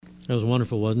That was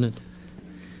wonderful, wasn't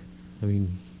it?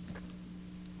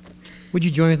 Would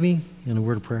you join with me in a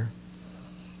word of prayer?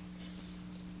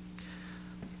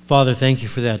 Father, thank you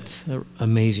for that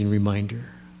amazing reminder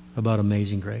about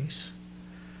amazing grace.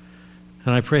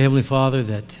 And I pray, Heavenly Father,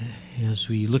 that as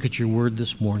we look at your word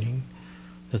this morning,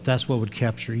 that's what would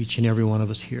capture each and every one of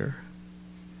us here.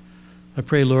 I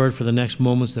pray, Lord, for the next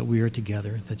moments that we are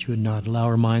together, that you would not allow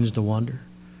our minds to wander,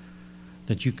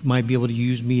 that you might be able to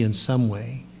use me in some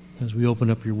way as we open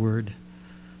up your word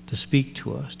to speak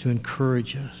to us, to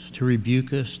encourage us, to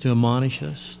rebuke us, to admonish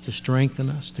us, to strengthen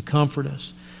us, to comfort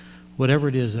us, whatever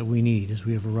it is that we need as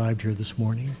we have arrived here this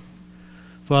morning.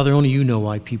 Father, only you know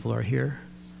why people are here.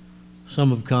 Some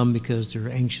have come because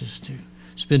they're anxious to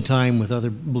spend time with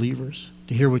other believers,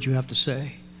 to hear what you have to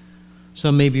say.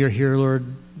 Some maybe are here, Lord,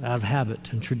 out of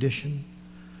habit and tradition.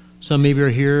 Some maybe are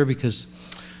here because,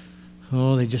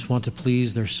 they just want to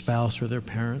please their spouse or their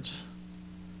parents.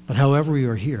 But however we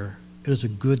are here, it is a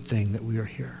good thing that we are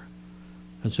here.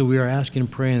 And so we are asking and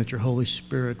praying that your Holy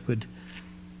Spirit would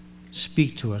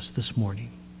speak to us this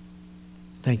morning.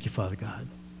 Thank you, Father God.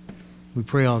 We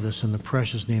pray all this in the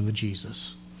precious name of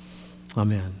Jesus.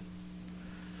 Amen.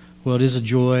 Well, it is a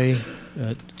joy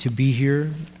to be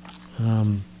here.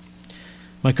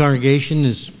 My congregation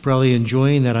is probably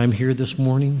enjoying that I'm here this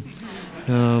morning.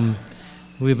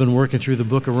 We've been working through the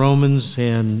book of Romans,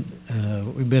 and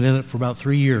we've been in it for about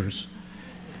 3 years.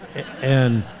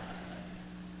 And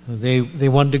they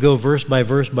wanted to go verse by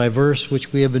verse by verse,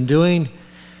 which we have been doing,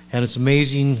 and it's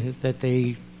amazing that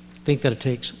they think that it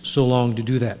takes so long to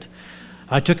do that.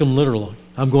 I took them literally.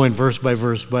 I'm going verse by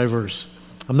verse by verse.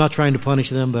 I'm not trying to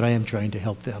punish them, but I am trying to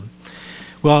help them.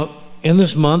 Well, in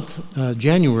this month,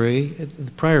 January, the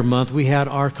prior month, we had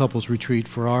our couples retreat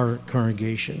for our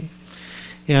congregation.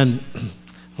 And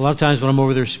a lot of times when I'm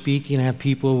over there speaking, I have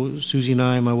people, Susie and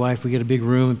I, my wife, we get a big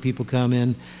room and people come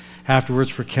in afterwards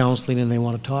for counseling and they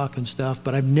want to talk and stuff.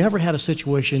 But I've never had a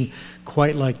situation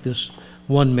quite like this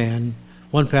one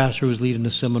pastor who was leading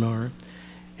a seminar.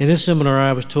 In this seminar,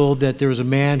 I was told that there was a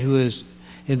man who is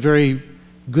in very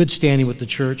good standing with the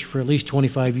church for at least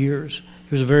 25 years.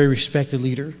 He was a very respected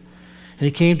leader. And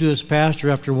he came to his pastor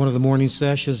after one of the morning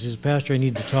sessions. He said, "Pastor, I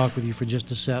need to talk with you for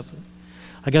just a second.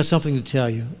 I got something to tell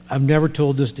you. I've never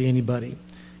told this to anybody,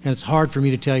 and it's hard for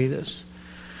me to tell you this.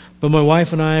 But my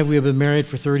wife and I, we have been married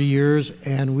for 30 years,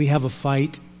 and we have a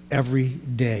fight every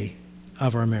day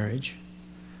of our marriage."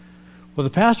 Well, the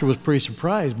pastor was pretty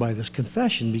surprised by this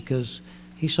confession because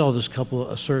he saw this couple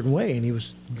a certain way, and he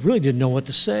really didn't know what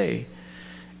to say.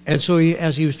 And so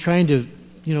as he was trying to,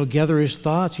 gather his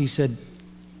thoughts, he said,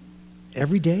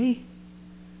 "Every day?"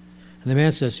 And the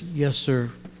man says, "Yes,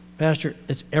 sir. Pastor,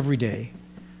 it's every day."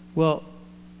 "Well,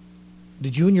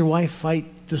 did you and your wife fight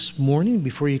this morning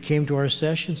before you came to our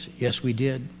sessions?" "Yes, we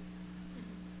did."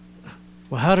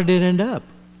 "Well, how did it end up?"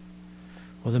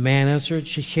 Well, the man answered,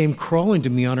 "She came crawling to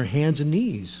me on her hands and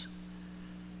knees."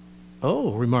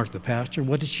 "Oh," remarked the pastor,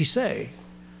 "what did she say?"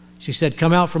 "She said,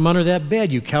 'Come out from under that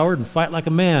bed, you coward, and fight like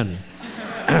a man.'"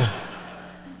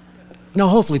 Now,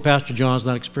 hopefully Pastor John's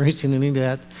not experiencing any of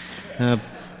that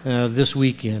this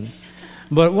weekend.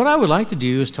 But what I would like to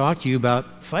do is talk to you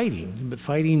about fighting, but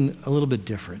fighting a little bit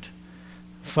different.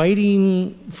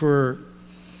 Fighting for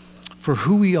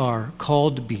who we are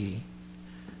called to be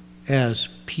as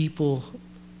people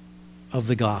of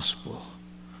the gospel,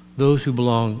 those who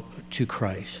belong to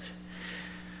Christ.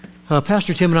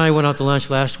 Pastor Tim and I went out to lunch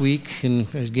last week,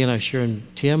 and again, I was sharing,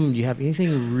 "Tim, do you have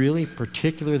anything really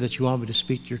particular that you want me to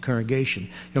speak to your congregation?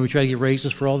 We try to get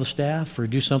raises for all the staff or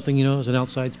do something, as an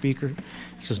outside speaker?"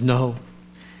 He says, "No."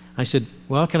 I said,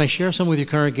 "Well, can I share some with your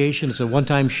congregation? It's a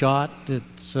one-time shot.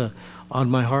 It's on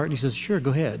my heart." And he says, "Sure,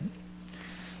 go ahead."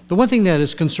 The one thing that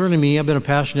is concerning me, I've been a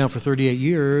pastor now for 38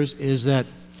 years, is that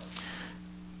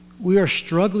we are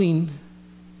struggling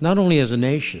not only as a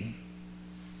nation,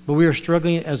 but we are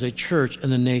struggling as a church in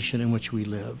the nation in which we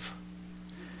live.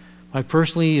 I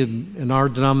personally, in our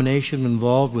denomination, am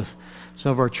involved with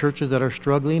some of our churches that are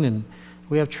struggling, and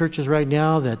we have churches right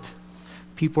now that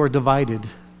people are divided,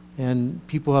 and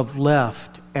people have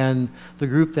left, and the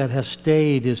group that has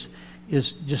stayed is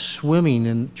just swimming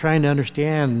and trying to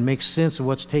understand and make sense of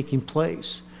what's taking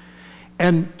place.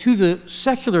 And to the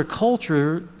secular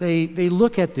culture, they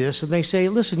look at this and they say,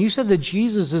 "Listen, you said that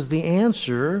Jesus is the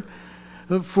answer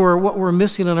for what we're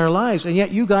missing in our lives, and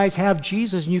yet you guys have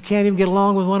Jesus and you can't even get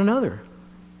along with one another."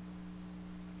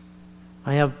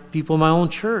 I have people in my own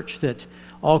church that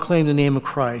all claim the name of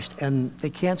Christ, and they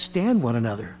can't stand one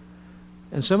another.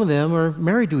 And some of them are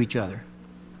married to each other.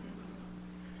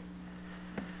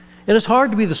 It is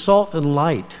hard to be the salt and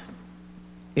light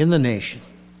in the nation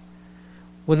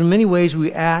when in many ways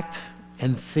we act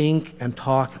and think and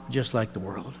talk just like the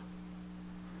world.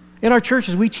 In our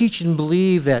churches, we teach and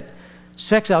believe that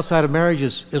sex outside of marriage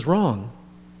is wrong.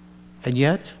 And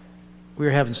yet, we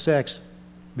are having sex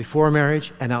before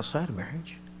marriage and outside of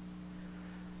marriage.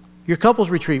 Your couples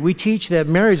retreat, we teach that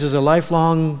marriage is a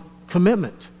lifelong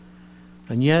commitment.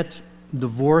 And yet,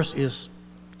 divorce is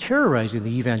terrorizing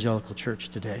the evangelical church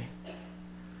today.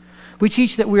 We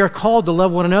teach that we are called to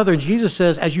love one another. And Jesus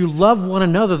says, as you love one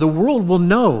another, the world will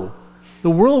know. The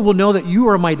world will know that you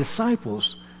are my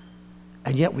disciples.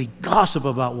 And yet we gossip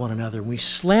about one another, and we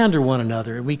slander one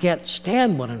another, and we can't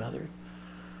stand one another.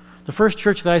 The first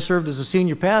church that I served as a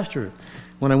senior pastor,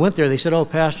 when I went there, they said, oh,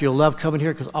 Pastor, you'll love coming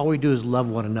here because all we do is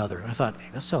love one another. And I thought, hey,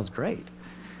 that sounds great.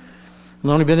 I've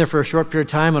only been there for a short period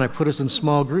of time, and I put us in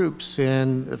small groups.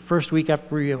 And the first week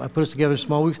after I put us together in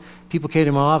small groups, people came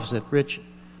to my office and said,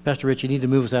 Pastor Rich, you need to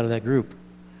move us out of that group.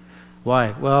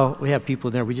 Why? Well, we have people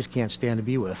in there we just can't stand to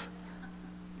be with.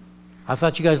 I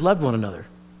thought you guys loved one another.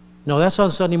 No, that's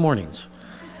on Sunday mornings.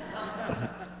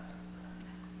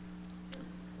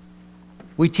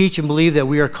 We teach and believe that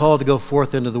we are called to go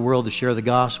forth into the world to share the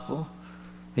gospel.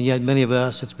 And yet many of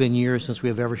us, it's been years since we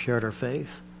have ever shared our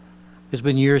faith. It's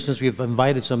been years since we've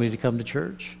invited somebody to come to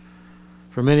church.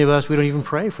 For many of us, we don't even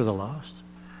pray for the lost.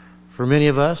 For many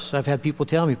of us, I've had people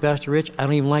tell me, Pastor Rich, I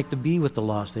don't even like to be with the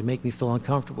lost. They make me feel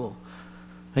uncomfortable.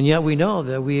 And yet we know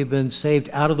that we have been saved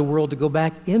out of the world to go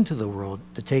back into the world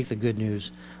to take the good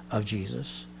news of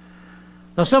Jesus.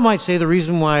 Now, some might say the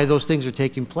reason why those things are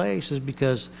taking place is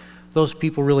because those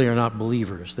people really are not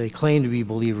believers. They claim to be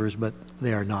believers, but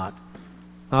they are not.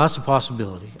 Now, that's a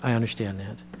possibility. I understand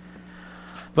that.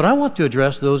 But I want to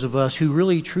address those of us who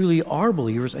really, truly are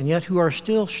believers and yet who are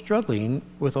still struggling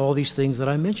with all these things that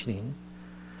I'm mentioning.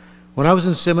 When I was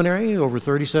in seminary over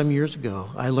 30-some years ago,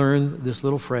 I learned this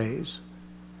little phrase.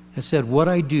 It said, what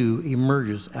I do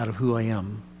emerges out of who I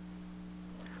am.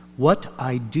 What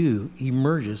I do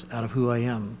emerges out of who I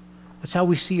am. That's how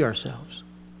we see ourselves.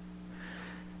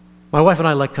 My wife and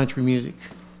I like country music.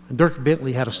 Dirk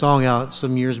Bentley had a song out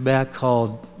some years back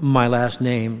called My Last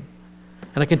Name.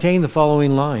 And it contained the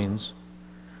following lines.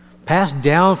 Passed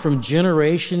down from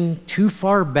generation too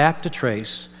far back to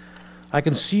trace, I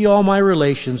can see all my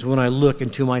relations when I look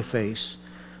into my face.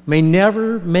 May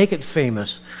never make it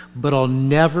famous, but I'll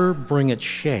never bring it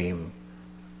shame.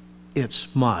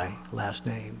 It's my last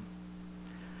name.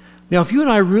 Now, if you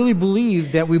and I really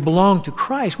believe that we belong to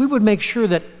Christ, we would make sure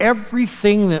that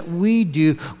everything that we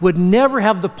do would never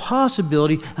have the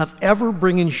possibility of ever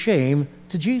bringing shame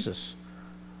to Jesus.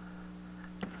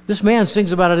 This man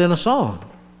sings about it in a song.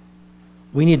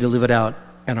 We need to live it out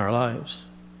in our lives.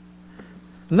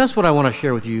 And that's what I want to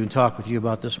share with you and talk with you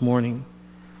about this morning.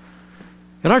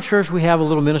 In our church, we have a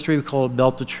little ministry we call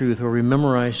Belt of Truth, where we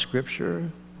memorize Scripture.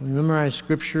 We memorize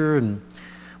Scripture, and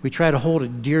we try to hold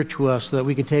it dear to us so that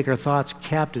we can take our thoughts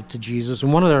captive to Jesus.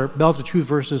 And one of our Belt of Truth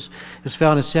verses is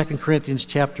found in 2 Corinthians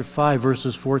chapter 5,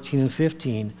 verses 14 and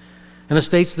 15. And it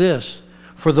states this,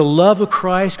 for the love of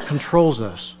Christ controls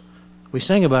us. We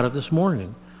sang about it this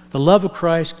morning. The love of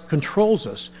Christ controls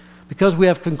us because we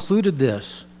have concluded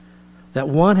this, that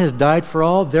one has died for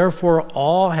all, therefore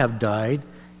all have died.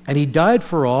 And he died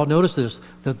for all, notice this,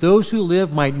 that those who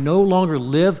live might no longer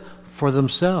live for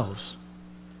themselves,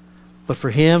 but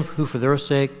for him who for their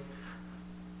sake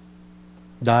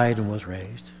died and was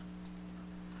raised.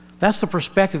 That's the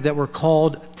perspective that we're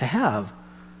called to have.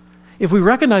 If we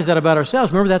recognize that about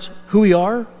ourselves, remember that's who we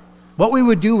are, what we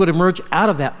would do would emerge out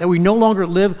of that we no longer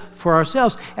live for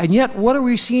ourselves. And yet, what are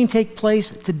we seeing take place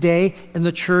today in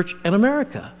the church in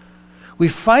America? We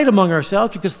fight among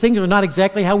ourselves because things are not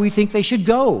exactly how we think they should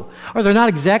go, or they're not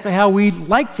exactly how we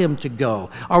like them to go,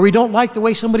 or we don't like the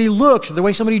way somebody looks, or the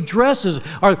way somebody dresses,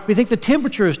 or we think the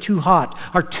temperature is too hot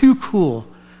or too cool.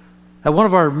 At one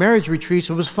of our marriage retreats,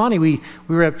 it was funny. We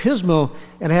were at Pismo,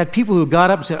 and I had people who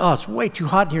got up and said, oh, it's way too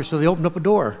hot in here, so they opened up a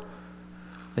door.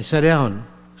 They sat down.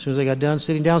 As soon as they got done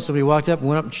sitting down, somebody walked up and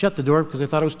went up and shut the door because they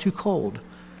thought it was too cold.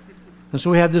 And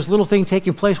so we had this little thing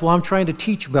taking place while I'm trying to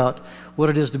teach about what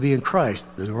it is to be in Christ.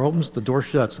 The door opens, the door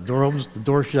shuts. The door opens, the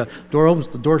door shuts. Door opens,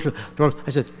 the door shuts. I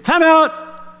said, time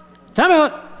out! Time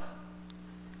out!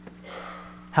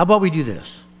 How about we do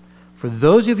this? For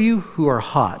those of you who are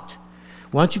hot,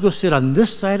 why don't you go sit on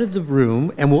this side of the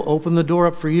room and we'll open the door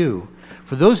up for you.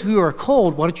 For those who are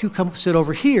cold, why don't you come sit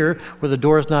over here where the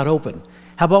door is not open?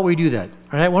 How about we do that?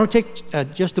 All right, why don't we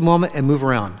take just a moment and move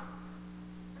around?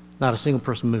 Not a single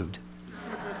person moved.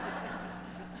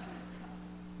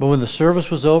 But when the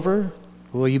service was over,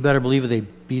 well, you better believe it, they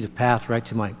beat a path right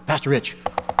to my, Pastor Rich, do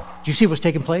you see what's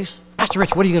taking place? Pastor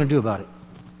Rich, what are you going to do about it?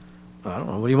 I don't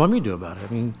know. What do you want me to do about it?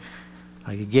 I mean,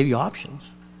 I could give you options.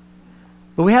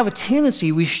 But we have a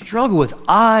tendency, we struggle with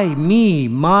I, me,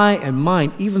 my, and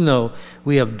mine, even though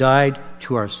we have died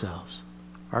to ourselves,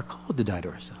 are called to die to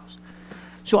ourselves.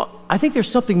 So I think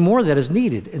there's something more that is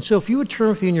needed. And so if you would turn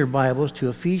with me in your Bibles to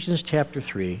Ephesians chapter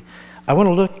 3, I want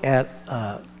to look at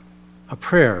a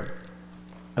prayer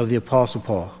of the Apostle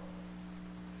Paul.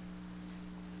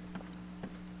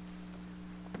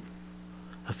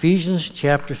 Ephesians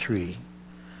chapter 3.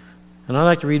 And I'd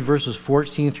like to read verses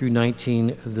 14 through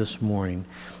 19 this morning.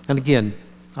 And again,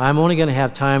 I'm only going to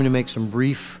have time to make some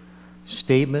brief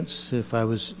statements. If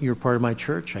you're part of my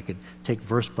church, I could take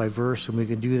verse by verse and we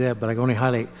can do that, but I can only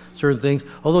highlight certain things.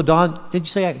 Although, Don, did you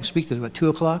say I can speak to about 2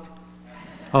 o'clock?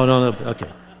 Oh, no, okay.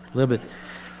 A little bit.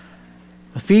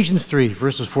 Ephesians 3,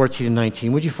 verses 14 and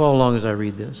 19. Would you follow along as I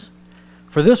read this?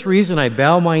 For this reason I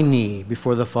bow my knee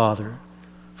before the Father,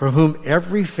 from whom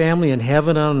every family in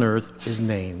heaven and on earth is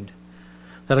named,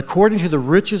 that according to the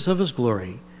riches of his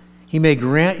glory, he may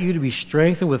grant you to be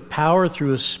strengthened with power through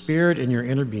his Spirit in your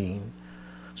inner being,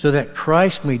 so that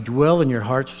Christ may dwell in your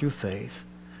hearts through faith,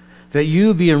 that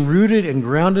you, being rooted and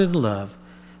grounded in love,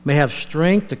 may have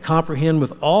strength to comprehend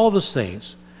with all the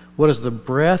saints what is the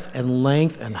breadth and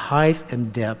length and height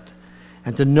and depth,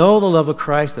 and to know the love of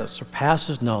Christ that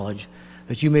surpasses knowledge,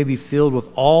 that you may be filled with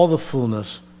all the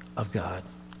fullness of God.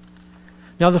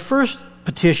 Now, the first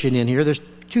petition in here, there's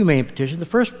 2 main petitions. The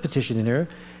first petition in here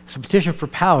is a petition for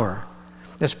power.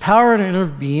 That's power in our inner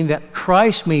being, that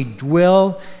Christ may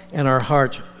dwell in our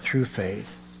hearts through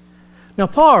faith. Now,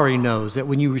 Paul already knows that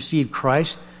when you receive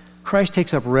Christ, Christ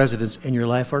takes up residence in your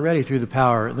life already through the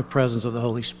power and the presence of the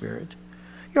Holy Spirit.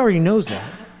 He already knows that.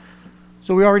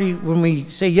 So when we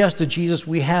say yes to Jesus,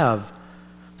 we have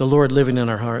the Lord living in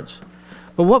our hearts.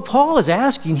 But what Paul is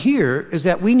asking here is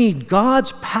that we need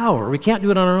God's power. We can't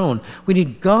do it on our own. We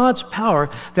need God's power,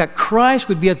 that Christ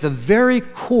would be at the very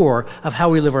core of how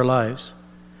we live our lives.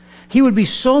 He would be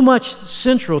so much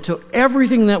central to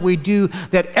everything that we do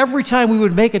that every time we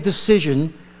would make a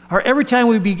decision or every time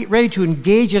we'd be ready to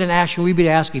engage in an action, we'd be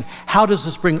asking, how does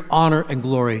this bring honor and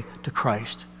glory to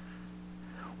Christ?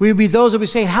 We would be those that would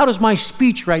say, how does my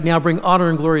speech right now bring honor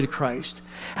and glory to Christ?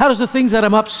 How does the things that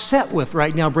I'm upset with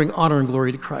right now bring honor and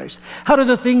glory to Christ? How do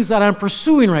the things that I'm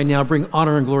pursuing right now bring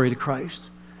honor and glory to Christ?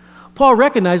 Paul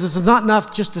recognizes it's not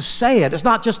enough just to say it. It's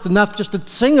not just enough just to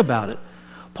sing about it.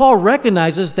 Paul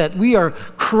recognizes that we are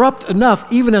corrupt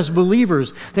enough, even as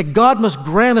believers, that God must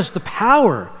grant us the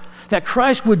power that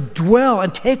Christ would dwell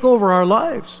and take over our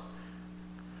lives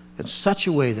in such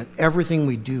a way that everything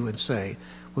we do and say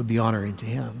would be honoring to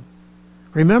him.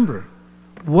 Remember,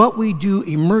 what we do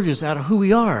emerges out of who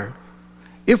we are.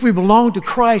 If we belong to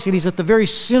Christ and he's at the very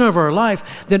center of our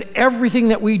life, then everything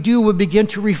that we do will begin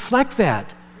to reflect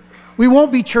that. We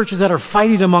won't be churches that are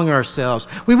fighting among ourselves.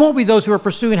 We won't be those who are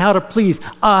pursuing how to please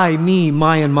I, me,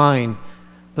 my, and mine.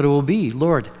 But it will be,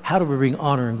 Lord, how do we bring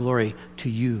honor and glory to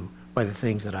you by the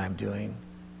things that I'm doing?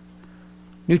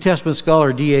 New Testament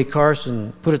scholar D.A.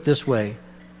 Carson put it this way: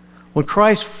 when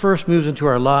Christ first moves into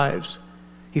our lives,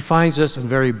 he finds us in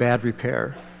very bad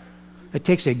repair. It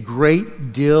takes a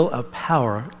great deal of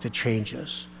power to change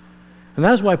us. And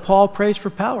that is why Paul prays for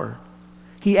power.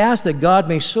 He asks that God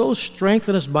may so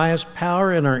strengthen us by his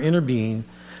power in our inner being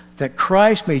that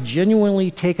Christ may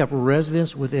genuinely take up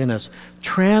residence within us,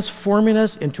 transforming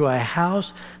us into a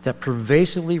house that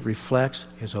pervasively reflects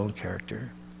his own character.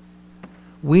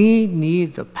 We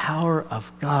need the power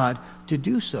of God to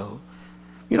do so.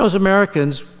 You know, as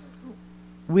Americans,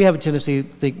 we have a tendency to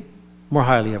think more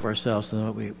highly of ourselves than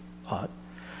what we ought.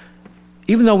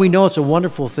 Even though we know it's a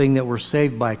wonderful thing that we're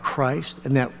saved by Christ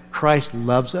and that Christ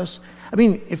loves us, I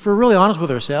mean, if we're really honest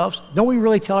with ourselves, don't we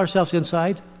really tell ourselves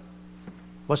inside,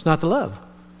 what's not to love?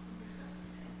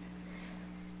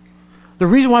 The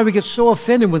reason why we get so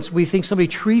offended when we think somebody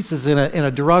treats us in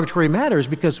a derogatory manner is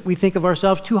because we think of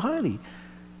ourselves too highly.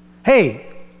 Hey,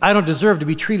 I don't deserve to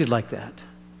be treated like that.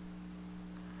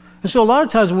 And so a lot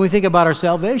of times when we think about our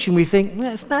salvation, we think,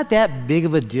 it's not that big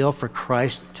of a deal for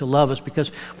Christ to love us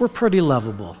because we're pretty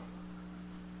lovable.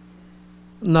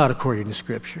 Not according to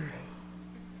Scripture.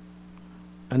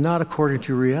 And not according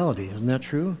to reality. Isn't that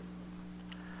true?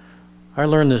 I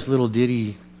learned this little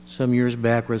ditty some years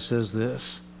back where it says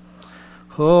this: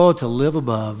 oh, to live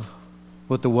above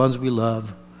with the ones we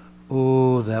love,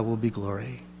 oh, that will be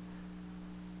glory.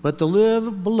 But to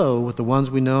live below with the ones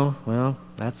we know, well,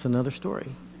 that's another story.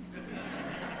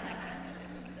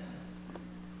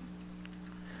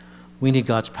 We need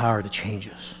God's power to change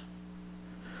us.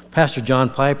 Pastor John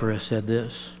Piper has said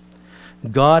this: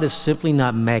 God is simply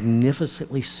not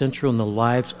magnificently central in the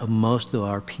lives of most of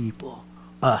our people.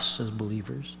 us as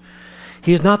believers.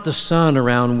 He is not the sun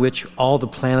around which all the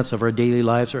planets of our daily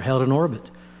lives are held in orbit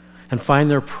and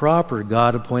find their proper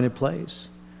God-appointed place.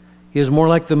 He is more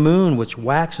like the moon, which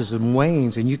waxes and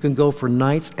wanes, and you can go for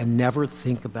nights and never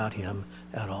think about him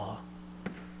at all.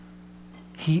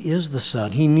 He is the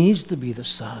sun. He needs to be the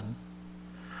sun.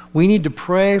 We need to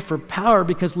pray for power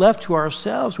because left to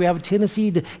ourselves, we have a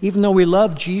tendency to, even though we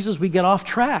love Jesus, we get off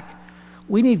track.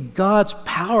 We need God's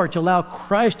power to allow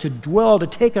Christ to dwell, to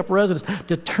take up residence,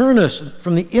 to turn us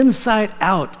from the inside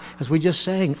out, as we just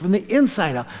sang, from the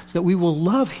inside out, so that we will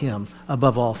love him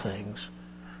above all things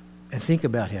and think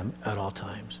about him at all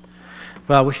times.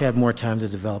 Well, I wish I had more time to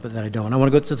develop it, that I don't. I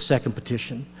want to go to the second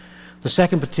petition. The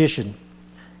second petition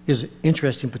is an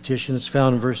interesting petition. It's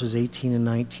found in verses 18 and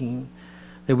 19.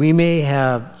 That we may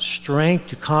have strength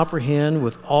to comprehend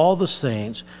with all the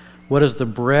saints what is the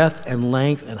breadth and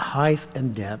length and height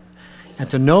and depth, and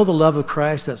to know the love of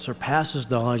Christ that surpasses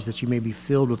knowledge, that you may be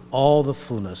filled with all the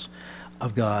fullness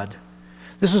of God.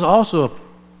 This is also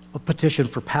a petition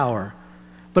for power,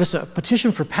 but it's a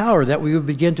petition for power that we would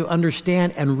begin to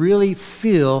understand and really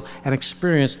feel and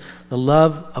experience the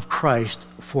love of Christ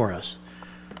for us.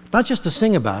 Not just to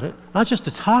sing about it, not just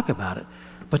to talk about it,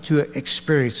 but to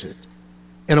experience it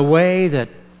in a way that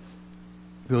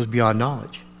goes beyond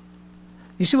knowledge.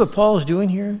 You see what Paul is doing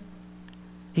here?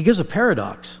 He gives a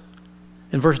paradox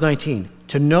in verse 19.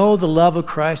 To know the love of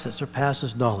Christ that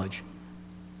surpasses knowledge.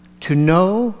 To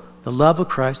know the love of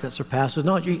Christ that surpasses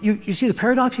knowledge. You see the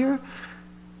paradox here?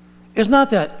 It's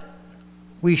not that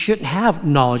we shouldn't have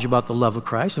knowledge about the love of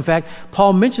Christ. In fact,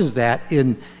 Paul mentions that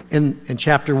in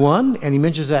chapter 1, and he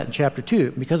mentions that in chapter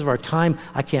 2. Because of our time,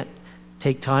 I can't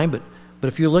take time, but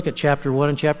if you look at chapter 1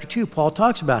 and chapter 2, Paul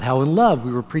talks about how in love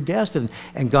we were predestined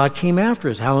and God came after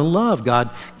us, how in love God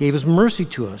gave his mercy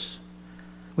to us.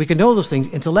 We can know those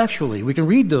things intellectually. We can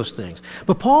read those things.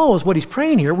 But Paul is what he's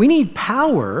praying here. We need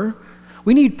power.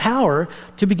 We need power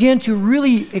to begin to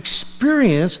really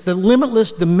experience the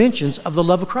limitless dimensions of the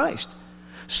love of Christ.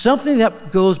 Something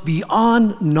that goes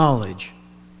beyond knowledge.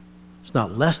 It's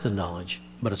not less than knowledge,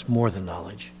 but it's more than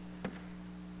knowledge.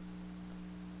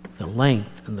 The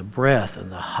length and the breadth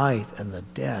and the height and the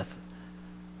depth.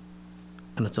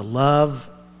 And it's a love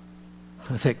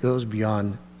that goes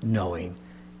beyond knowing.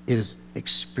 It is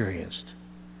experienced.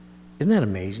 Isn't that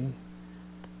amazing?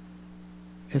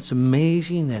 It's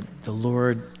amazing that the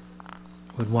Lord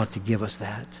would want to give us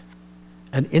that.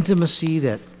 An intimacy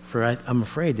that, I'm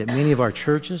afraid, that many of our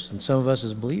churches and some of us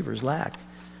as believers lack.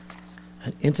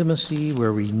 An intimacy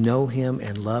where we know him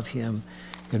and love him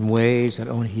in ways that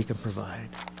only he can provide.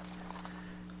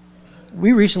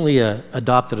 We recently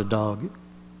adopted a dog.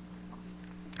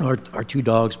 Our two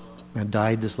dogs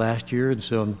died this last year, and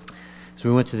so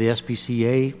we went to the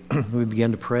SPCA. We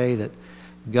began to pray that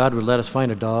God would let us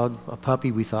find a dog, a puppy,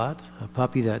 we thought, a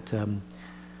puppy that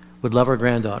would love our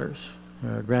granddaughters.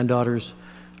 Our granddaughters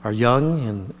are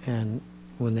young, and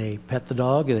when they pet the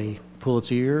dog, they pull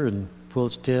its ear and pull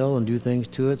its tail and do things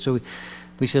to it. So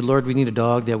we said, Lord, we need a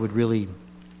dog that would really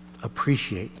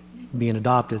appreciate being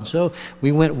adopted. And so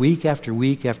we went week after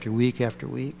week after week after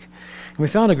week. And we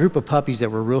found a group of puppies that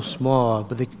were real small,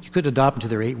 but you could adopt until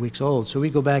they're 8 weeks old. So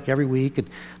we'd go back every week and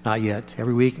not yet,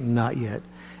 every week and not yet.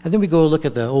 And then we go look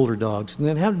at the older dogs. And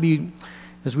then it had to be,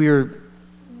 as we were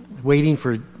waiting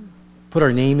put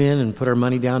our name in and put our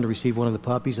money down to receive one of the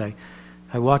puppies, I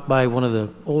walked by one of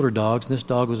the older dogs, and this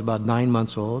dog was about 9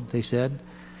 months old, they said.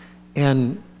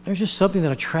 And there's just something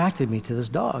that attracted me to this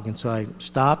dog. And so I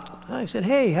stopped. I said,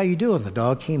 hey, how you doing? The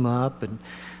dog came up, and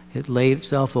it laid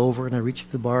itself over, and I reached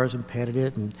to the bars and petted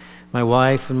it. And my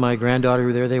wife and my granddaughter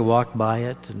were there. They walked by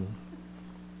it. And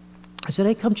I said,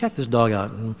 hey, come check this dog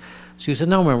out. And she said,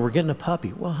 no, man, we're getting a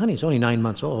puppy. Well, honey, it's only 9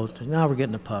 months old. Now we're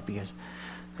getting a puppy. I said,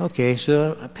 okay,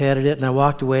 so I petted it, and I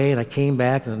walked away, and I came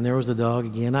back, and there was the dog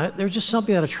again. There was just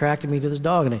something that attracted me to this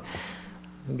dog. And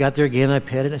I got there again, I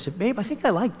petted it. I said, babe, I think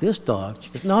I like this dog. She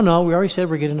goes, no, we already said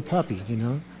we're getting a puppy,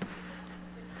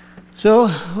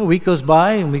 So a week goes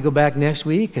by, and we go back next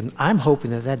week, and I'm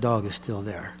hoping that dog is still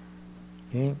there.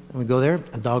 Okay, and we go there,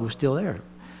 the dog was still there.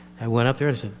 I went up there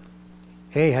and I said,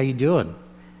 hey, how you doing?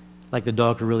 Like the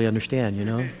dog could really understand,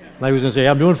 Like he was going to say,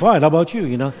 I'm doing fine, how about you,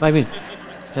 I mean,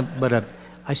 but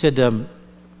I said,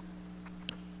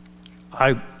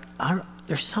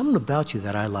 there's something about you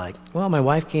that I like. Well, my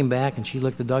wife came back and she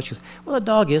looked at the dog. She goes, well, the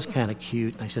dog is kind of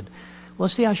cute. And I said, well,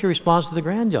 let's see how she responds to the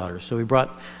granddaughter. So we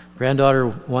brought granddaughter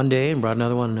one day and brought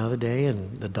another one another day,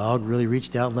 and the dog really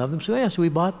reached out and loved them. So we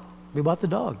bought the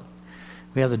dog.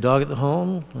 We have the dog at the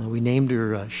home. We named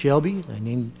her Shelby.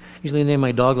 Usually name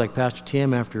my dog like Pastor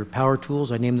Tim after power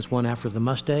tools. I named this one after the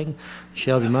Mustang,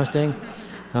 Shelby Mustang.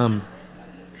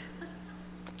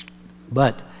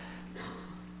 But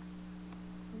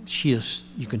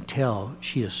you can tell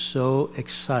she is so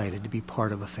excited to be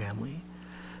part of a family.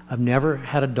 I've never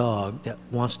had a dog that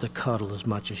wants to cuddle as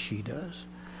much as she does.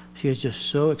 She is just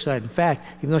so excited. In fact,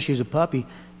 even though she's a puppy,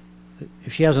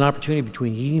 if she has an opportunity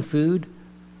between eating food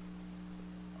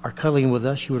or cuddling with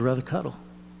us, she would rather cuddle,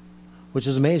 which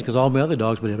is amazing because all my other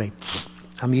dogs would be,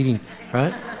 I'm eating,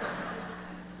 right?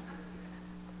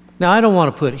 Now, I don't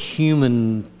want to put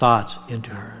human thoughts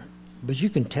into her, but you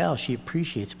can tell she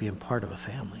appreciates being part of a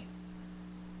family.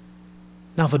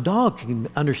 Now, if a dog can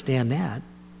understand that,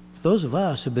 those of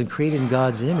us who have been created in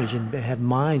God's image and have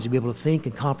minds to be able to think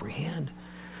and comprehend,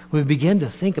 when we begin to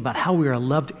think about how we are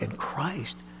loved in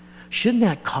Christ, shouldn't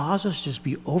that cause us to just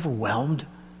be overwhelmed?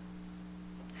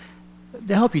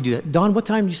 To help you do that, Don, what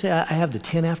time did you say I have the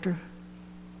 10 after?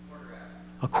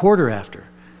 A quarter after.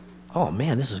 Oh,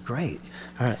 man, this is great.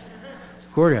 All right,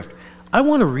 quarter after. I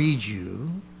want to read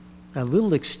you a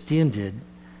little extended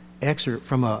excerpt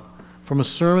from a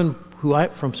sermon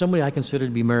from somebody I consider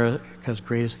to be America's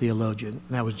greatest theologian,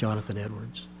 and that was Jonathan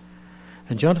Edwards.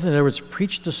 And Jonathan Edwards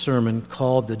preached a sermon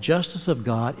called The Justice of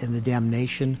God and the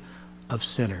Damnation of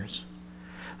Sinners.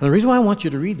 And the reason why I want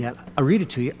you to read that, I read it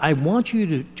to you, I want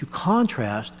you to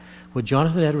contrast what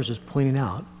Jonathan Edwards is pointing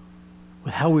out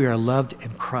with how we are loved in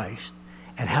Christ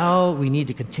and how we need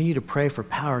to continue to pray for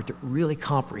power to really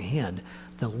comprehend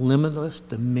the limitless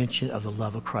dimension of the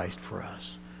love of Christ for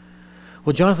us.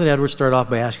 Well, Jonathan Edwards started off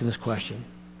by asking this question.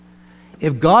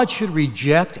 If God should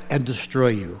reject and destroy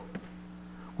you,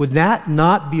 would that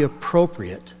not be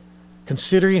appropriate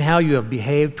considering how you have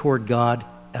behaved toward God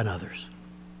and others?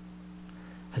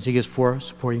 As he gives 4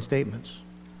 supporting statements.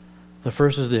 The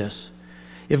first is this.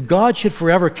 If God should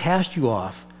forever cast you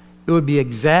off, it would be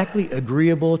exactly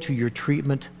agreeable to your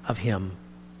treatment of him.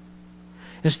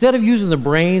 Instead of using the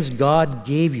brains God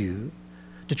gave you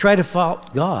to try to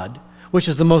fault God, which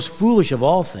is the most foolish of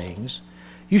all things,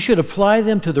 you should apply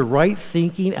them to the right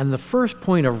thinking, and the first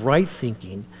point of right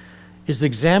thinking is to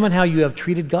examine how you have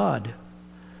treated God.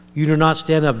 You do not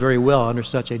stand up very well under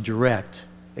such a direct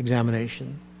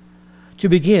examination. To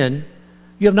begin,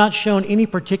 you have not shown any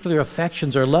particular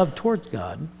affections or love towards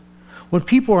God. When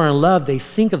people are in love, they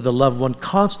think of the loved one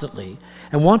constantly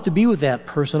and want to be with that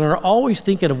person and are always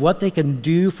thinking of what they can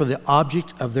do for the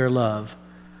object of their love.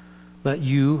 But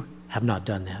you have not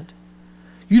done that.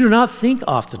 You do not think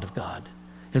often of God.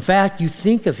 In fact, you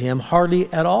think of him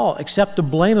hardly at all, except to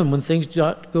blame him when things do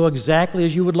not go exactly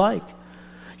as you would like.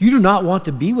 You do not want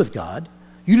to be with God.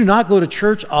 You do not go to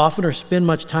church often or spend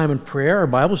much time in prayer or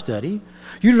Bible study.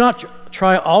 You do not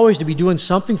try always to be doing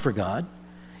something for God.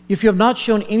 If you have not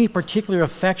shown any particular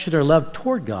affection or love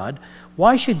toward God,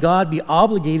 why should God be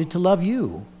obligated to love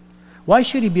you? Why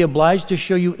should he be obliged to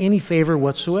show you any favor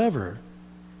whatsoever?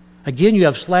 Again, you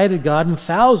have slighted God in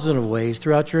thousands of ways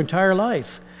throughout your entire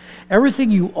life.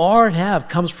 Everything you are and have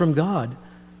comes from God,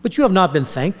 but you have not been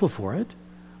thankful for it,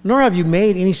 nor have you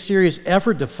made any serious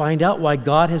effort to find out why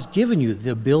God has given you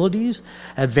the abilities,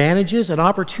 advantages, and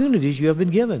opportunities you have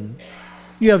been given.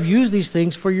 You have used these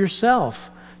things for yourself,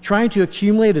 trying to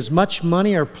accumulate as much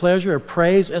money or pleasure or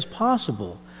praise as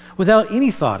possible, without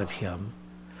any thought of him.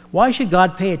 Why should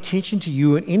God pay attention to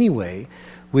you in any way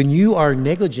when you are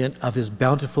negligent of his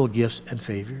bountiful gifts and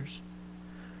favors?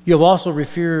 You have also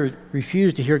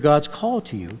refused to hear God's call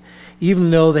to you, even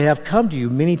though they have come to you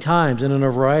many times and in a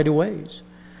variety of ways.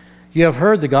 You have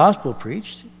heard the gospel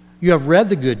preached. You have read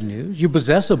the good news. You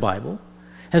possess a Bible.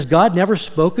 Has God never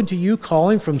spoken to you,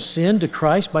 calling from sin to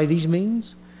Christ by these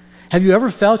means? Have you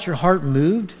ever felt your heart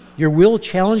moved, your will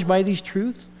challenged by these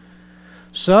truths?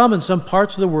 Some in some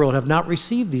parts of the world have not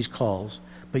received these calls,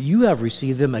 but you have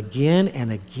received them again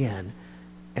and again,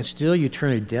 and still you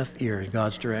turn a deaf ear in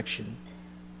God's direction.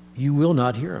 You will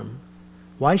not hear him.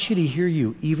 Why should he hear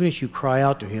you, even as you cry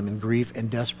out to him in grief and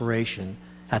desperation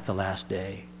at the last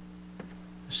day?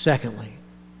 Secondly,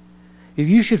 if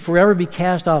you should forever be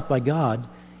cast off by God,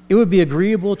 it would be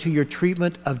agreeable to your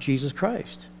treatment of Jesus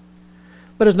Christ.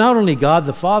 But it's not only God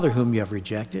the Father whom you have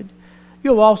rejected, you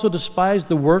have also despised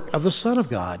the work of the Son of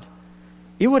God.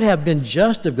 It would have been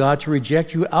just of God to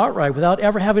reject you outright without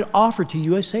ever having offered to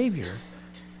you a Savior.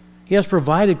 He has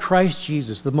provided Christ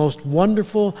Jesus, the most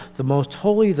wonderful, the most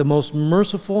holy, the most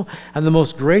merciful, and the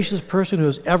most gracious person who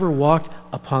has ever walked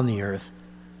upon the earth.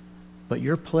 But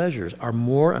your pleasures are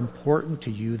more important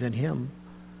to you than him.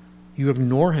 You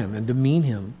ignore him and demean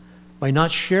him by not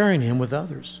sharing him with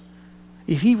others.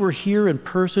 If he were here in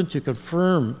person to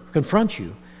confront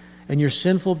you and your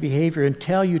sinful behavior and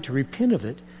tell you to repent of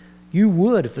it, you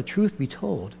would, if the truth be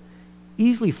told,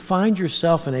 easily find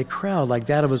yourself in a crowd like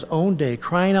that of his own day,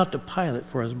 crying out to Pilate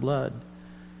for his blood.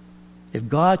 If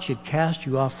God should cast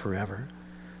you off forever,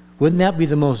 wouldn't that be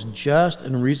the most just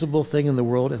and reasonable thing in the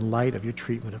world in light of your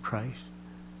treatment of Christ?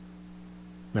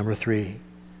 Number 3,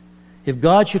 if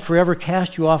God should forever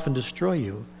cast you off and destroy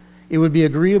you, it would be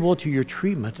agreeable to your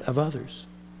treatment of others.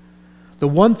 The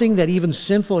one thing that even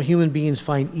sinful human beings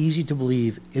find easy to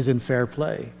believe is in fair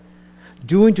play,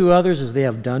 doing to others as they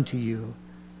have done to you.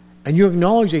 And you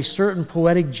acknowledge a certain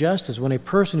poetic justice when a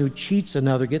person who cheats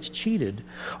another gets cheated,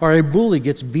 or a bully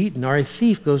gets beaten, or a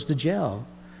thief goes to jail.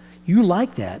 You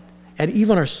like that, and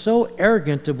even are so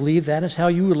arrogant to believe that is how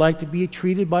you would like to be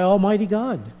treated by Almighty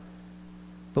God.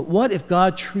 But what if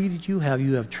God treated you how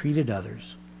you have treated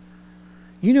others?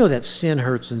 You know that sin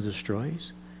hurts and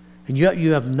destroys, and yet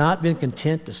you have not been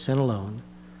content to sin alone.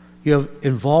 You have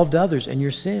involved others in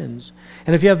your sins.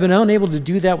 And if you have been unable to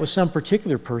do that with some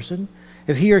particular person,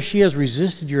 if he or she has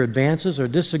resisted your advances or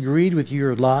disagreed with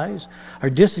your lies or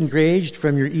disengaged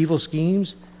from your evil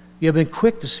schemes, you have been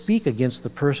quick to speak against the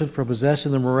person for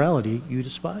possessing the morality you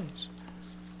despise.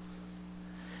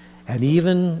 And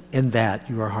even in that,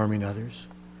 you are harming others.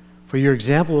 For your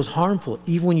example is harmful,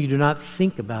 even when you do not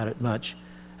think about it much,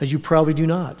 as you probably do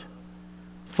not.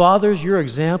 Fathers, your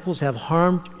examples have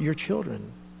harmed your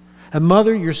children. And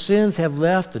mother, your sins have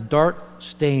left the dark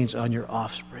stains on your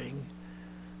offspring.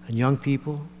 And young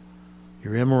people,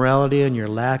 your immorality and your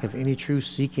lack of any true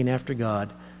seeking after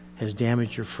God has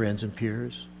damaged your friends and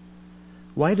peers.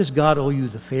 Why does God owe you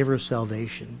the favor of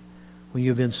salvation when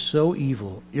you have been so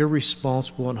evil,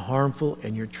 irresponsible, and harmful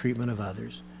in your treatment of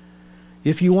others?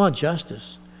 If you want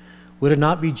justice, would it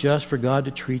not be just for God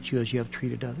to treat you as you have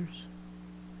treated others?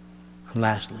 And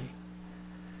lastly,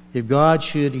 if God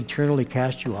should eternally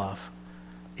cast you off,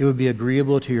 it would be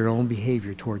agreeable to your own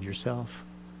behavior toward yourself.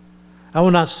 I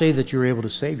will not say that you're able to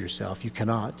save yourself. You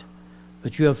cannot.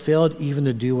 But you have failed even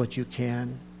to do what you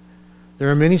can. There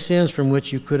are many sins from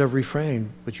which you could have refrained,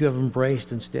 but you have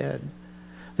embraced instead.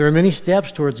 There are many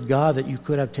steps towards God that you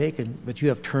could have taken, but you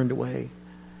have turned away.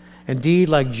 Indeed,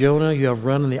 like Jonah, you have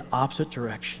run in the opposite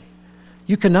direction.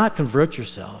 You cannot convert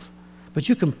yourself, but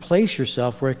you can place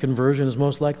yourself where a conversion is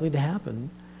most likely to happen.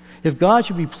 If God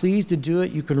should be pleased to do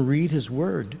it, you can read his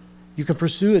word. You can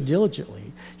pursue it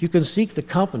diligently. You can seek the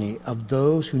company of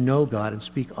those who know God and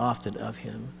speak often of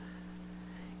him.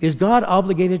 Is God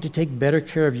obligated to take better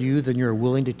care of you than you are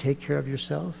willing to take care of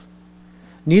yourself?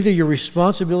 Neither your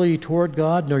responsibility toward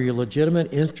God nor your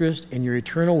legitimate interest in your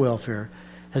eternal welfare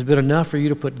has been enough for you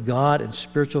to put God and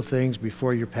spiritual things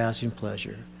before your passing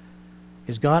pleasure.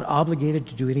 Is God obligated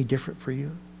to do any different for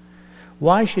you?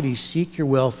 Why should he seek your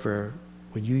welfare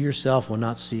when you yourself will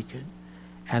not seek it,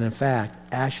 and in fact,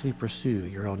 actually pursue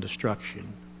your own destruction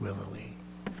willingly?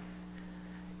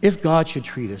 If God should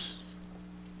treat us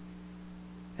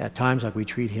at times like we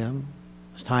treat him,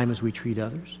 as time as we treat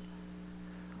others,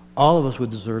 all of us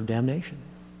would deserve damnation.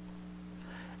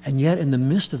 And yet, in the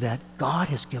midst of that, God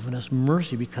has given us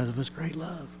mercy because of his great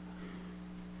love.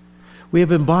 We have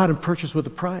been bought and purchased with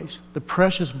a price, the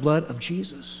precious blood of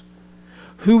Jesus.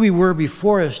 Who we were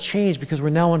before has changed because we're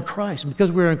now in Christ. And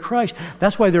because we're in Christ,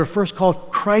 that's why they're first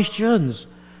called Christians,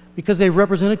 because they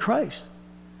represented Christ.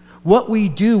 What we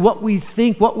do, what we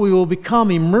think, what we will become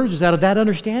emerges out of that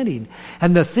understanding.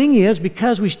 And the thing is,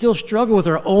 because we still struggle with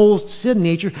our old sin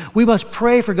nature, we must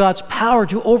pray for God's power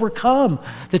to overcome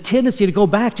the tendency to go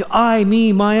back to I,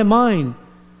 me, my, and mine.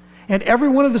 And every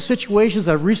one of the situations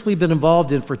I've recently been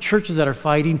involved in for churches that are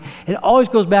fighting, it always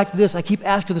goes back to this. I keep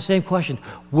asking the same question.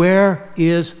 Where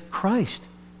is Christ?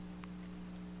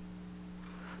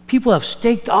 People have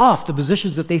staked off the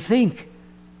positions that they think.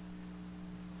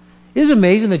 It is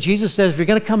amazing that Jesus says, if you're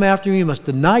going to come after me, you must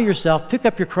deny yourself, pick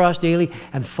up your cross daily,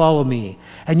 and follow me.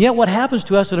 And yet what happens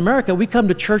to us in America, we come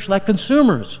to church like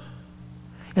consumers.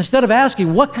 Instead of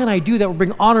asking, what can I do that will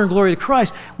bring honor and glory to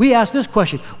Christ, we ask this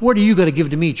question, what are you going to give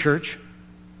to me, church?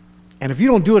 And if you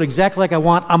don't do it exactly like I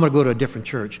want, I'm going to go to a different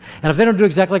church. And if they don't do it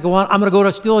exactly like I want, I'm going to go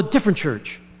to still a different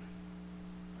church.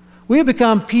 We have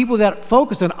become people that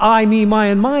focus on I, me, my,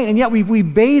 and mine, and yet we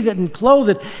bathe it and clothe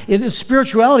it in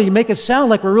spirituality and make it sound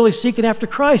like we're really seeking after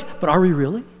Christ. But are we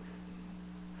really?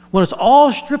 When it's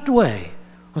all stripped away,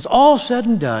 when it's all said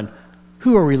and done,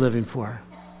 who are we living for?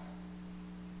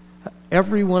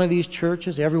 Every one of these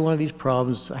churches, every one of these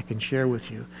problems, I can share with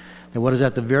you that what is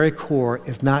at the very core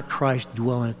is not Christ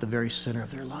dwelling at the very center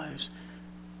of their lives.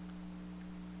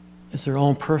 It's their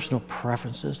own personal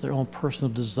preferences, their own personal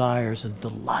desires and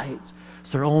delights.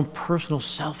 It's their own personal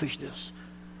selfishness.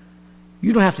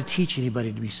 You don't have to teach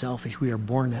anybody to be selfish. We are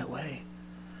born that way.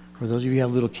 For those of you who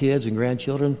have little kids and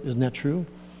grandchildren, isn't that true?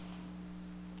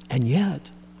 And yet,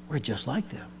 we're just like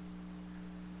them.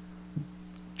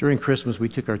 During Christmas, we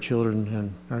took our children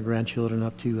and our grandchildren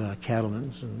up to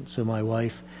Cattleman's. And so my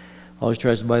wife always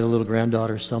tries to buy the little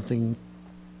granddaughter something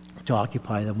to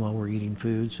occupy them while we're eating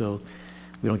food so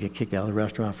we don't get kicked out of the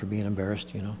restaurant for being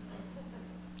embarrassed, you know.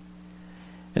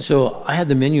 And so I had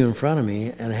the menu in front of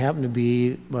me, and it happened to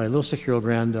be my little 6-year-old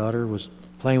granddaughter was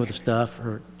playing with the stuff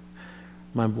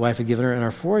my wife had given her, and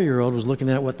our 4-year-old was looking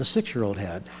at what the 6-year-old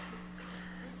had.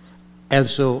 And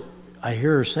so I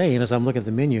hear her saying, as I'm looking at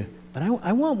the menu, but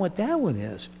I want what that one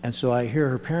is. And so I hear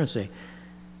her parents say,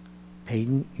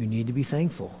 Peyton, you need to be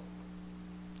thankful.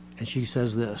 And she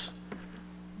says this,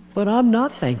 but I'm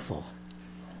not thankful.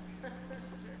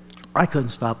 I couldn't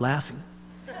stop laughing.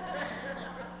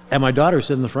 And my daughter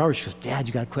said in the front row, she goes, Dad,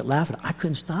 you got to quit laughing. I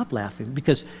couldn't stop laughing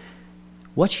because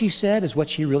what she said is what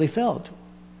she really felt.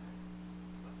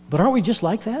 But aren't we just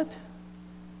like that?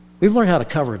 We've learned how to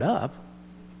cover it up.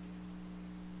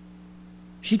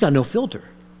 She's got no filter.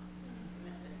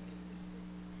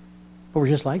 But we're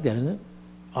just like that, isn't it?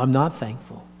 I'm not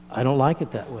thankful. I don't like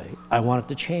it that way. I want it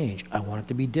to change. I want it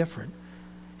to be different.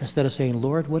 Instead of saying,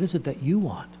 Lord, what is it that you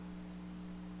want?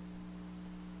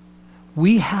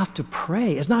 We have to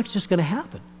pray. It's not just going to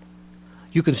happen.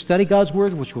 You can study God's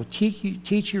word, which will teach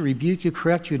you, rebuke you,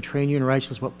 correct you, and train you in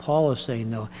righteousness. What Paul is saying,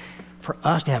 though, for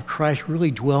us to have Christ really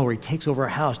dwell where he takes over our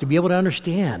house, to be able to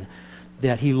understand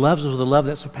that he loves us with a love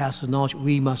that surpasses knowledge,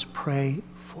 we must pray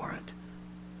for it.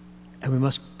 And we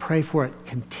must pray for it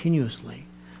continuously.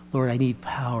 Lord, I need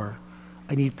power.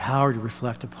 I need power to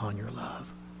reflect upon your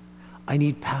love. I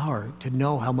need power to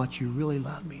know how much you really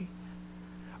love me.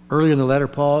 Earlier in the letter,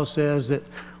 Paul says that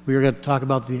we are going to talk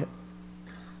about the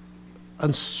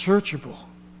unsearchable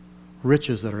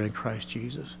riches that are in Christ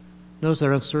Jesus. Notice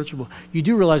they're unsearchable. You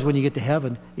do realize when you get to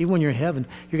heaven, even when you're in heaven,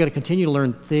 you're going to continue to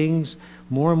learn things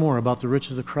more and more about the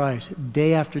riches of Christ.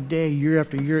 Day after day, year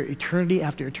after year, eternity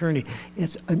after eternity.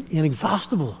 It's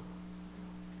inexhaustible.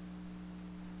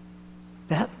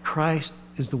 That Christ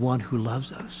is the one who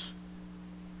loves us.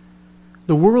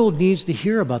 The world needs to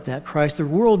hear about that Christ. The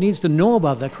world needs to know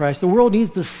about that Christ. The world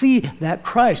needs to see that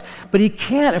Christ. But he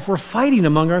can't if we're fighting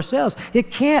among ourselves.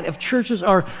 It can't if churches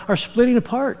are splitting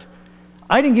apart.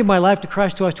 I didn't give my life to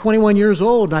Christ till I was 21 years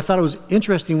old, and I thought it was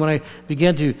interesting when I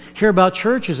began to hear about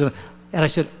churches. And I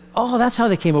said, oh, that's how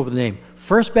they came up with the name.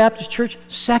 First Baptist Church,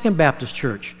 Second Baptist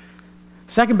Church.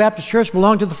 Second Baptist Church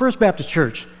belonged to the First Baptist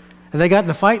Church. And they got in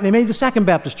a fight, and they made the Second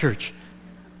Baptist Church.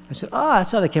 I said,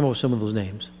 that's how they came up with some of those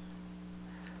names.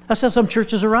 That's how some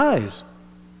churches arise.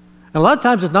 And a lot of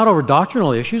times it's not over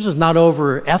doctrinal issues, it's not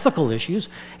over ethical issues,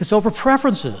 it's over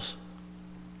preferences.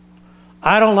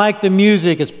 I don't like the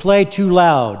music, it's played too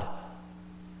loud.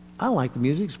 I don't like the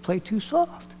music, it's played too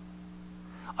soft.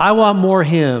 I want more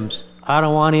hymns, I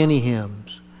don't want any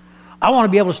hymns. I want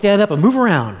to be able to stand up and move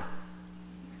around.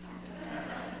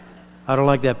 I don't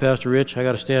like that, Pastor Rich, I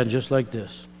got to stand just like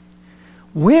this.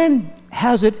 When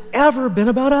has it ever been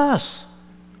about us?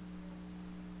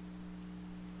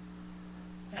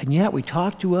 And yet we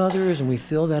talk to others and we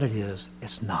feel that it is.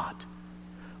 It's not.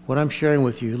 What I'm sharing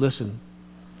with you, listen,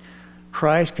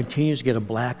 Christ continues to get a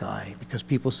black eye because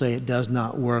people say it does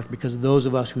not work, because those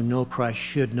of us who know Christ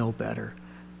should know better.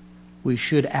 We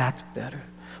should act better.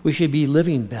 We should be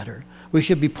living better. We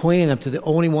should be pointing them to the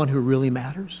only one who really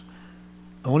matters,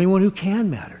 the only one who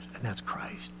can matter, and that's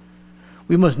Christ.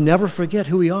 We must never forget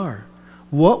who we are.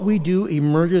 What we do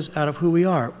emerges out of who we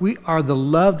are. We are the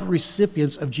loved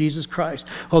recipients of Jesus Christ.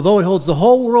 Although he holds the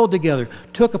whole world together,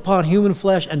 took upon human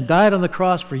flesh and died on the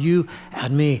cross for you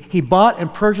and me. He bought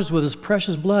and purchased with his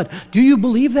precious blood. Do you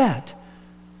believe that?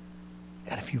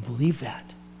 And if you believe that,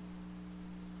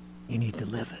 you need to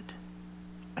live it.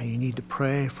 And you need to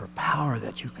pray for power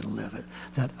that you can live it,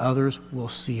 that others will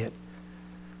see it.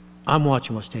 I'm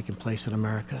watching what's taking place in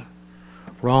America.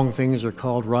 Wrong things are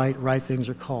called right, right things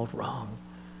are called wrong.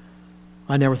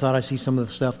 I never thought I'd see some of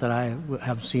the stuff that I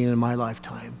have seen in my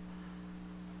lifetime.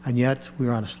 And yet,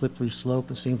 we're on a slippery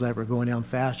slope. It seems like we're going down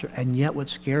faster. And yet, what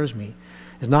scares me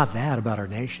is not that about our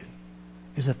nation,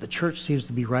 is that the church seems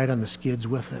to be right on the skids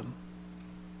with them.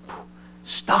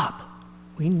 Stop.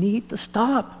 We need to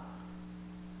stop.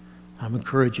 I'm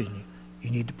encouraging you. You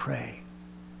need to pray.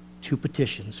 2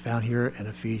 petitions found here in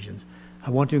Ephesians. I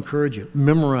want to encourage you,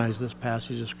 memorize this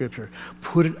passage of Scripture.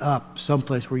 Put it up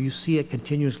someplace where you see it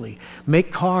continuously.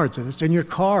 Make cards, if it's in your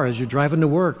car as you're driving to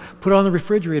work. Put it on the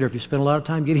refrigerator if you spend a lot of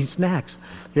time getting snacks.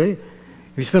 Okay? If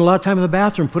you spend a lot of time in the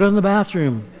bathroom, put it in the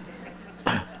bathroom.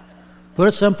 Put Go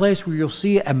to some place where you'll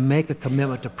see it and make a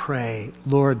commitment to pray.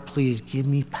 Lord, please give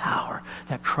me power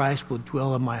that Christ will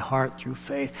dwell in my heart through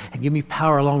faith, and give me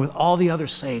power along with all the other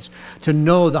saints to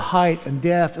know the height and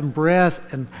depth and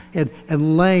breadth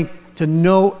and length, to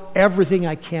know everything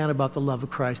I can about the love of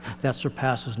Christ that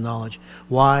surpasses knowledge.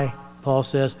 Why? Paul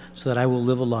says, so that I will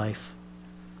live a life,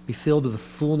 be filled with the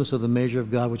fullness of the measure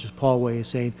of God, which is Paul's way of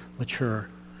saying mature.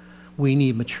 We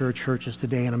need mature churches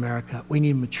today in America. We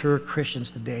need mature Christians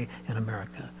today in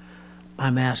America.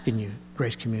 I'm asking you,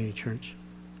 Grace Community Church,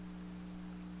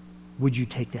 would you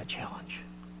take that challenge?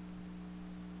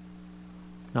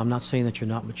 Now, I'm not saying that you're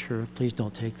not mature. Please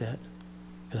don't take that,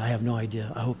 because I have no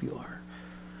idea. I hope you are.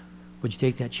 Would you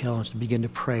take that challenge to begin to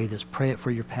pray this? Pray it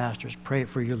for your pastors. Pray it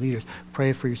for your leaders. Pray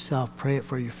it for yourself. Pray it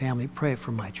for your family. Pray it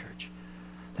for my church.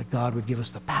 That God would give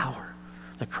us the power,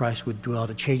 that Christ would dwell,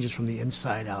 to change us from the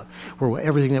inside out, where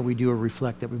everything that we do will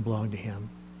reflect that we belong to him,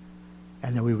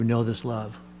 and that we would know this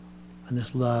love, and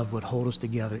this love would hold us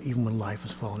together even when life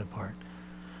is falling apart.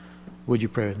 Would you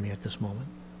pray with me at this moment?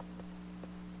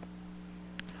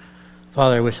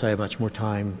 Father, I wish I had much more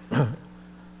time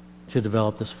to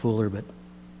develop this fuller, but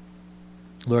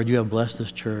Lord, you have blessed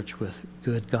this church with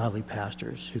good, godly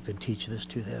pastors who can teach this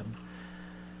to them.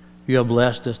 You have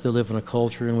blessed us to live in a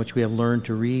culture in which we have learned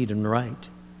to read and write.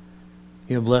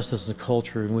 You have blessed us in a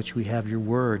culture in which we have your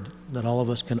word that all of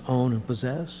us can own and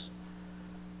possess.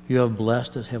 You have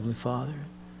blessed us, Heavenly Father,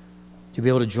 to be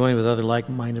able to join with other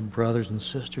like-minded brothers and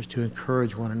sisters to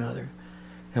encourage one another.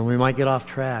 And we might get off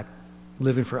track,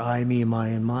 living for I, me, my,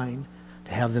 and mine,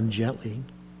 to have them gently,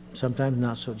 sometimes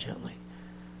not so gently,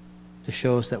 to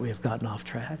show us that we have gotten off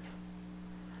track.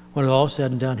 When it's all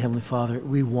said and done, Heavenly Father,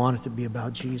 we want it to be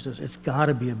about Jesus. It's got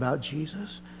to be about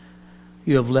Jesus.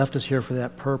 You have left us here for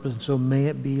that purpose, and so may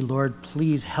it be. Lord,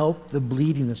 please help the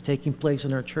bleeding that's taking place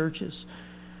in our churches.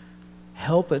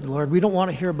 Help it, Lord. We don't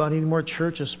want to hear about any more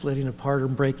churches splitting apart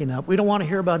and breaking up. We don't want to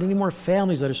hear about any more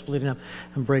families that are splitting up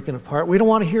and breaking apart. We don't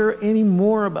want to hear any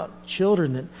more about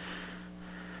children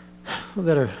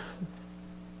that are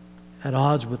at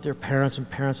odds with their parents and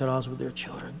parents at odds with their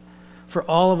children. For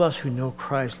all of us who know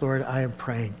Christ, Lord, I am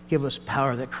praying, give us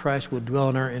power that Christ will dwell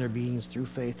in our inner beings through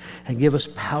faith, and give us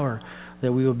power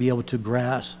that we will be able to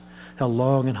grasp how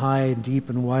long and high and deep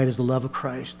and wide is the love of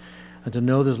Christ, and to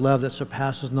know this love that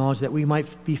surpasses knowledge, that we might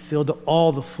be filled to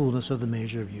all the fullness of the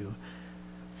measure of you.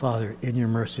 Father, in your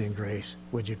mercy and grace,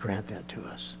 would you grant that to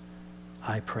us?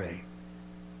 I pray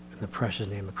in the precious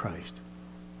name of Christ.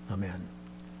 Amen.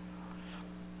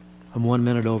 I'm 1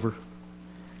 minute over.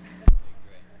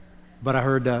 But I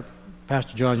heard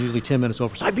Pastor John's usually 10 minutes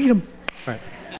over, so I beat him. All right.